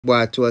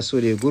Boa tua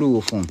suri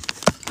guru fun.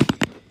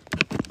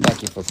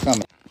 Thank you for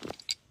coming.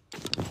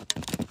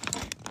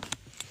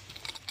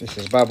 This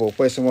is Babo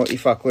Kwesimo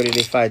Ifakuri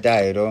de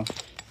Fadairo.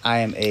 I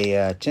am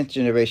a 10th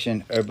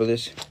generation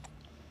herbalist.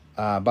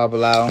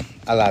 Babalao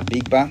ala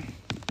Bigba.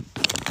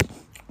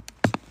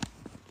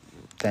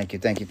 Thank you.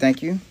 Thank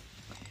you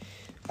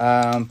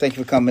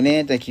for coming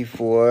in. Thank you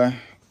for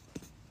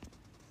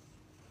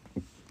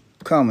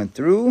coming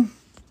through.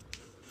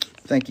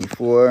 Thank you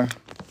for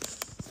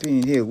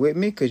being here with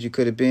me, because you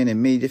could have been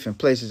in many different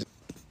places.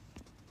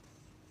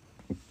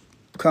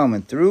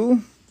 Coming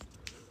through.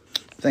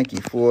 Thank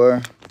you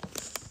for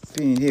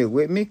being here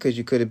with me, because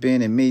you could have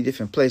been in many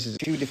different places.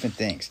 A few different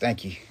things.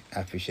 Thank you.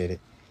 I appreciate it.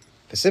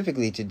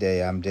 Specifically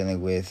today, I'm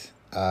dealing with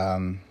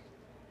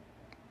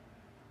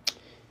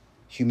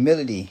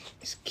humility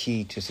is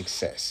key to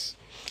success.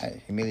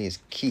 Humility is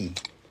key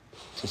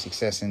to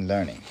success in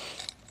learning.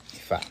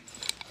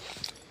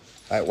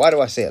 Why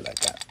do I say it like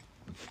that?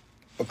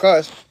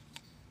 Because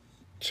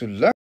to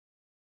learn